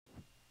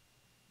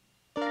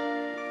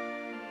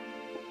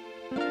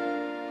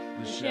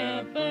The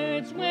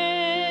shepherds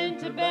went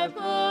to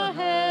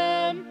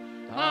Bethlehem.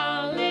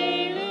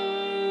 Hallelujah.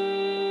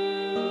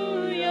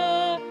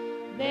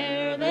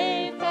 There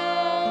they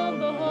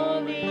found the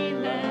Holy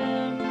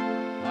Lamb.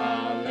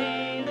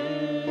 Hallelujah.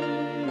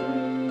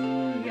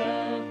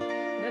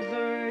 The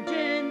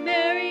Virgin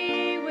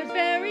Mary was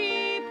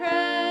very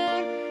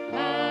proud.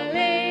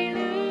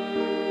 Hallelujah.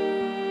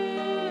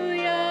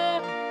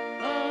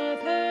 Of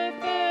her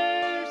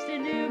first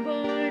and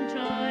newborn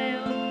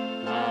child.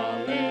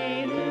 Hallelujah.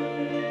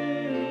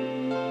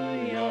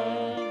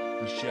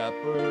 The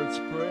shepherds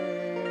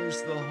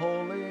praise the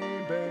holy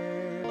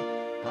babe.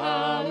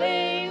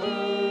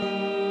 Hallelujah.